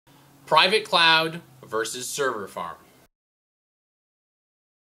Private cloud versus server farm.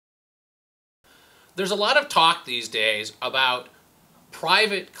 There's a lot of talk these days about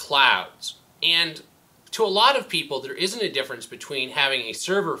private clouds, and to a lot of people there isn't a difference between having a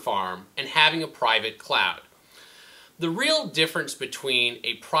server farm and having a private cloud. The real difference between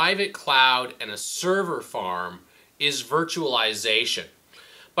a private cloud and a server farm is virtualization.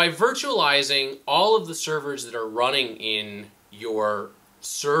 By virtualizing all of the servers that are running in your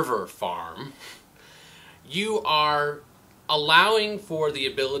server farm, you are allowing for the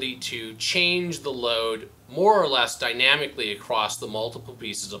ability to change the load more or less dynamically across the multiple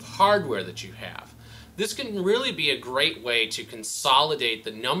pieces of hardware that you have. This can really be a great way to consolidate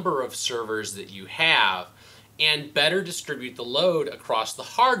the number of servers that you have and better distribute the load across the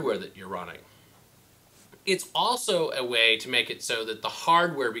hardware that you're running. It's also a way to make it so that the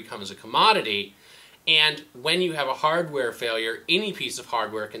hardware becomes a commodity, and when you have a hardware failure, any piece of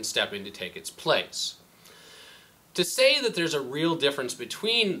hardware can step in to take its place. To say that there's a real difference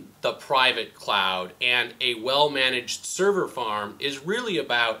between the private cloud and a well-managed server farm is really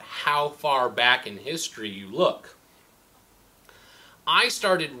about how far back in history you look. I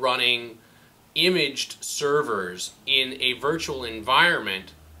started running imaged servers in a virtual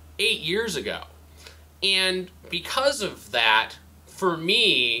environment 8 years ago. And because of that, for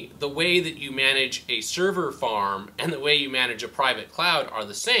me, the way that you manage a server farm and the way you manage a private cloud are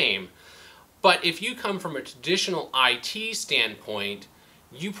the same. But if you come from a traditional IT standpoint,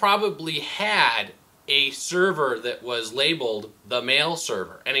 you probably had a server that was labeled the mail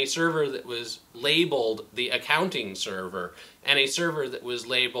server, and a server that was labeled the accounting server, and a server that was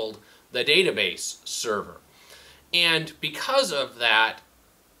labeled the database server. And because of that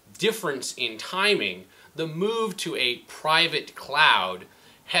difference in timing, the move to a private cloud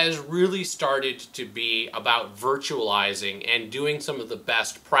has really started to be about virtualizing and doing some of the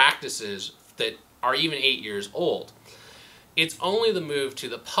best practices that are even 8 years old. It's only the move to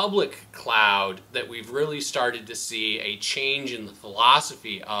the public cloud that we've really started to see a change in the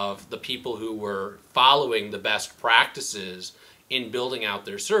philosophy of the people who were following the best practices in building out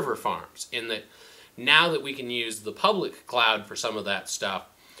their server farms. In that now that we can use the public cloud for some of that stuff,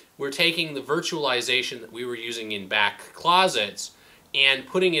 we're taking the virtualization that we were using in back closets and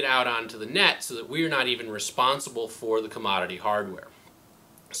putting it out onto the net so that we're not even responsible for the commodity hardware.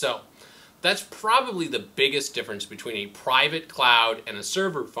 So that's probably the biggest difference between a private cloud and a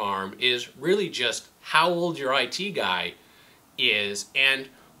server farm, is really just how old your IT guy is and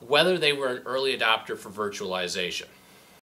whether they were an early adopter for virtualization.